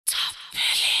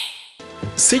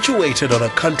Situated on a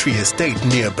country estate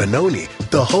near Benoni,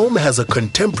 the home has a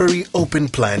contemporary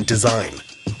open-plan design.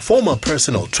 Former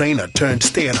personal trainer turned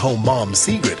stay-at-home mom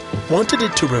Sigrid wanted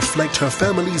it to reflect her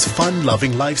family's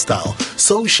fun-loving lifestyle,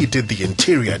 so she did the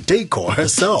interior decor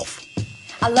herself.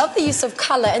 I love the use of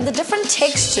colour and the different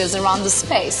textures around the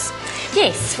space.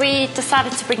 Yes, we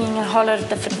decided to bring in a whole lot of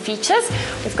different features.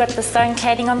 We've got the stone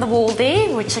cladding on the wall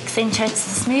there, which accentuates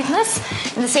the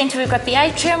smoothness. In the centre we've got the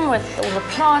atrium with all the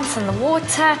plants and the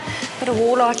water, bit of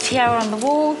wall art here on the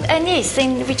wall. And yes,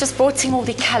 then we just brought in all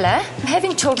the colour.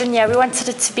 Having children here, we wanted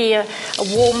it to be a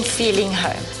warm feeling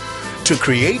home. To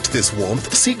create this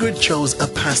warmth, Sigrid chose a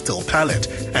pastel palette,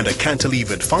 and a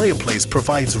cantilevered fireplace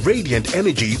provides radiant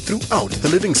energy throughout the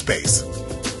living space.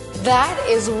 That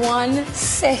is one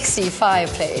sexy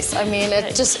fireplace. I mean,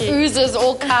 it just oozes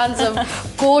all kinds of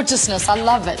gorgeousness. I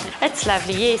love it. It's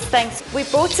lovely, yes, thanks. We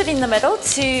brought it in the middle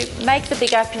to make the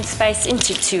big open space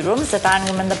into two rooms, the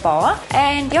dining room and the bar.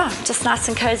 And yeah, just nice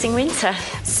and cozy in winter.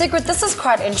 Sigrid, this is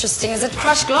quite interesting. Is it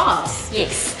crushed glass?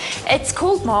 Yes. It's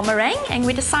called marmorang, and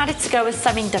we decided to go with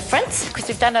something different because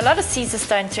we've done a lot of Caesar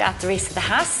stone throughout the rest of the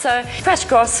house. So crushed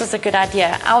glass was a good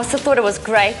idea. I also thought it was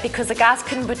great because the guys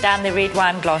couldn't put down their red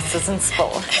wine glasses and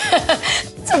spill.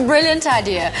 It's a brilliant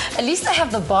idea. At least they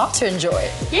have the bar to enjoy.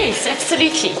 Yes,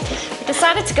 absolutely. We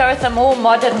decided to go with a more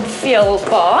modern feel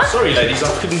bar. Sorry ladies,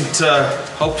 I couldn't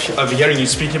help overhearing you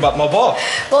speaking about my bar.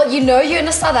 Well, you know you're in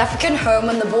a South African home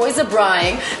and the boys are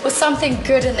braaiing with something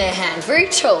good in their hand. Very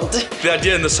chilled. The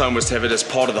idea in this home was to have it as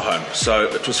part of the home, so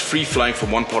it was free-flowing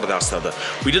from one part of the house to the other.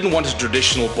 We didn't want a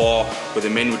traditional bar where the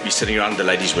men would be sitting around and the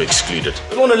ladies were excluded.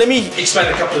 But Lorna, let me explain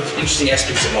a couple of interesting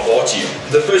aspects of my bar to you.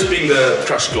 The first being the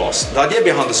crushed glass. The idea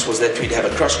behind this was that we'd have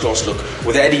a crushed glass look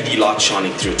with LED light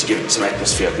shining through it to give it some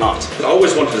atmosphere at night. But I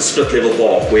always wanted a split level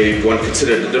bar where one could sit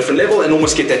at a different level and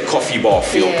almost get that coffee bar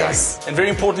feel going. And very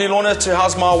importantly, Lorna, to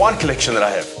house my wine collection that I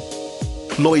have.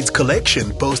 Lloyd's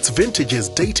collection boasts vintages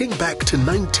dating back to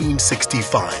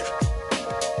 1965.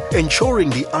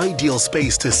 Ensuring the ideal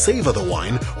space to savour the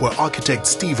wine were architect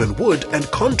Stephen Wood and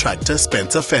contractor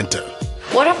Spencer Fenton.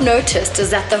 What I've noticed is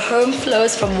that the home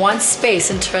flows from one space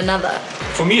into another.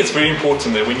 For me, it's very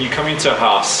important that when you come into a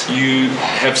house, you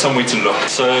have somewhere to look.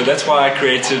 So that's why I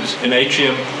created an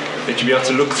atrium that you'll be able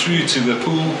to look through to the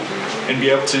pool and be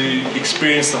able to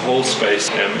experience the whole space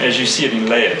as you see it in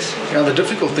layers. Now, the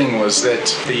difficult thing was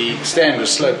that the stand was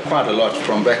sloped quite a lot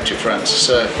from back to front.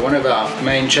 So one of our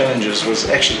main challenges was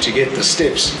actually to get the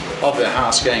steps of the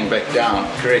house going back down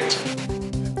correct.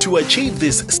 To achieve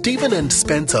this, Stephen and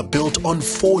Spencer built on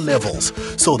 4 levels,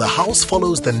 so the house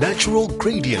follows the natural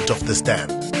gradient of the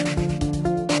stand.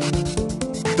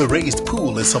 The raised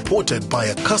pool is supported by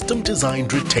a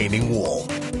custom-designed retaining wall.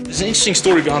 There's an interesting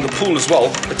story behind the pool as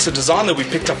well. It's a design that we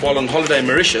picked up while on holiday in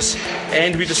Mauritius,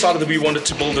 and we decided that we wanted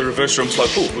to build a reverse rim flow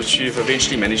pool, which we've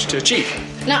eventually managed to achieve.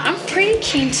 Now, I'm pretty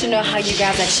keen to know how you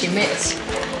guys actually met.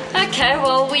 Okay,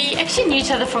 well, we actually knew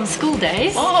each other from school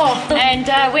days. Oh. And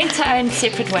went our own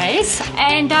separate ways.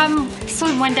 And saw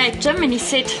him one day at gym and he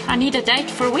said, I need a date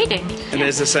for a wedding. And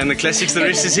as they say in the classics, the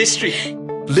rest is history.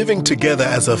 Living together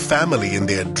as a family in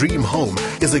their dream home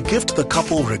is a gift the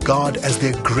couple regard as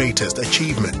their greatest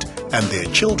achievement. And their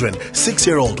children,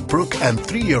 6-year-old Brooke and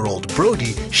 3-year-old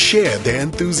Brody, share their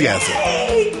enthusiasm.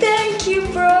 Hey, thank you,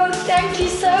 bro. Thank you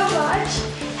so much.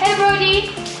 Hey,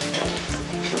 Brody.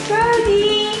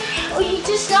 Brody. Oh, you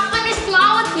just not want to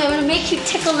smile with me. I'm going to make you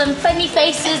tickle them funny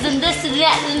faces and this and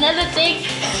that and another thing.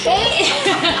 Hey?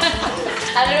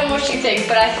 I don't know what you think,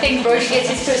 but I think Brody gets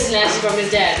his personality from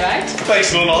his dad, right?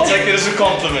 Thanks, Lorna. I'll take it as a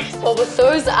compliment. Well, with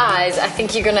those eyes, I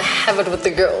think you're going to have it with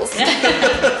the girls. He's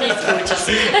gorgeous.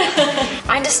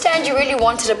 I understand you really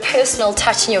wanted a personal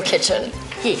touch in your kitchen.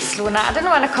 Yes, Lorna, I didn't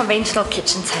want a conventional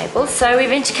kitchen table, so we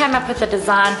eventually came up with a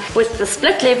design with the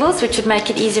split levels, which would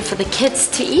make it easier for the kids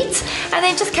to eat, and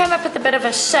then just came up with a bit of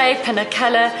a shape and a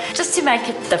colour, just to make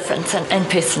it different and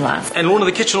personalised. And Lorna,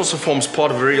 the kitchen also forms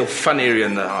part of a real fun area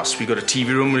in the house. We've got a TV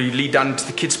room where you lead down into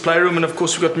the kids' playroom, and of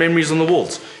course we've got memories on the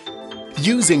walls.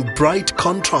 Using bright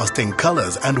contrasting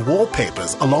colors and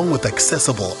wallpapers along with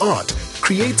accessible art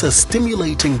creates a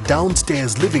stimulating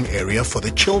downstairs living area for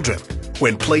the children.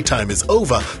 When playtime is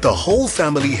over, the whole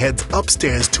family heads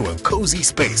upstairs to a cozy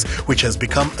space which has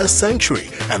become a sanctuary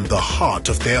and the heart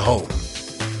of their home.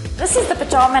 This is the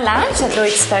pyjama lounge that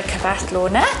Lloyd spoke about,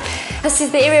 Lorna. This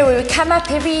is the area where we come up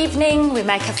every evening, we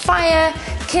make a fire,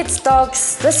 kids,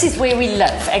 dogs. This is where we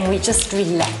live and we just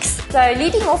relax. So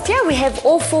leading off here, we have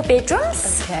all 4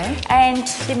 bedrooms. Okay. And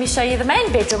let me show you the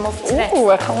main bedroom off to that. Ooh,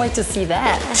 I can't wait to see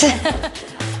that.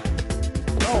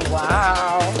 Oh,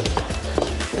 wow.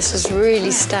 this is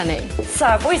really stunning. So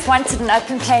I've always wanted an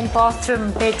open plan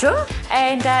bathroom bedroom,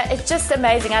 and it's just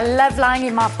amazing. I love lying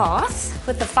in my bath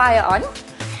with the fire on.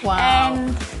 Wow.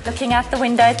 And looking out the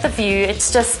window at the view.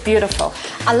 It's just beautiful.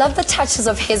 I love the touches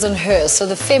of his and hers, so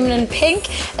the feminine pink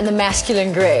and the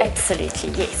masculine grey.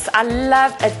 Absolutely, yes. I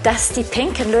love a dusty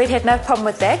pink, and Lloyd had no problem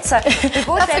with that. So we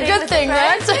bought That's a good thing,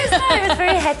 right? I was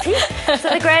very happy. So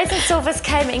the greys and silvers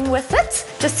came in with it,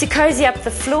 just to cozy up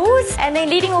the floors. And then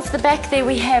leading off the back there,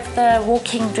 we have the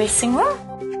walk-in dressing room.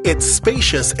 It's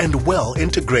spacious and well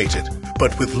integrated,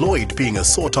 but with Lloyd being a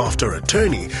sought-after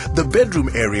attorney, the bedroom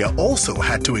area also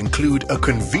had to include a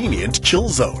convenient chill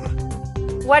zone.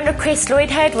 One request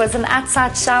Lloyd had was an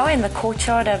outside shower in the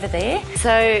courtyard over there.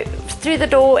 So through the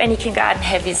door, and he can go out and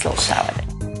have his little shower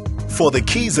there. For the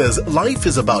Kiesers, life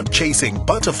is about chasing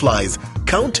butterflies,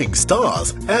 counting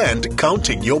stars, and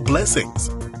counting your blessings.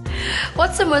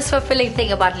 What's the most fulfilling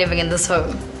thing about living in this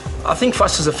home? I think for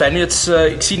us as a family, it's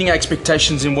exceeding our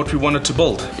expectations in what we wanted to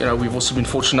build. You know, we've also been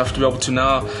fortunate enough to be able to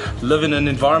now live in an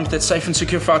environment that's safe and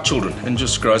secure for our children and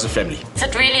just grow as a family. So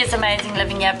it really is amazing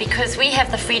living here because we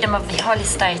have the freedom of the whole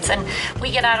estate, and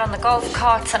we get out on the golf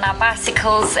carts and our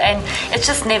bicycles, and it's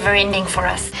just never ending for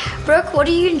us. Brooke, what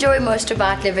do you enjoy most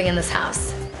about living in this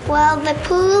house? Well, the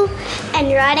pool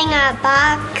and riding our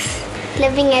bikes,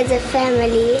 living as a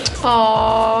family.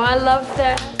 Oh, I love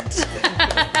that.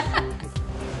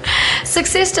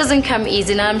 Success doesn't come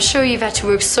easy, and I'm sure you've had to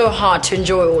work so hard to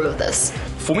enjoy all of this.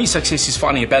 For me, success is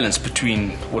finding a balance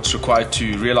between what's required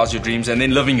to realize your dreams and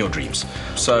then living your dreams.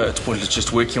 So it's pointless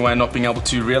just working away and not being able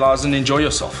to realize and enjoy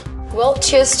yourself. Well,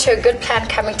 cheers to a good plan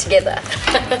coming together.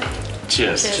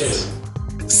 Cheers. Cheers.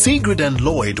 Sigrid and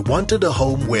Lloyd wanted a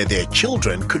home where their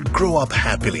children could grow up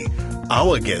happily.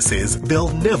 Our guess is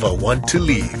they'll never want to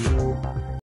leave.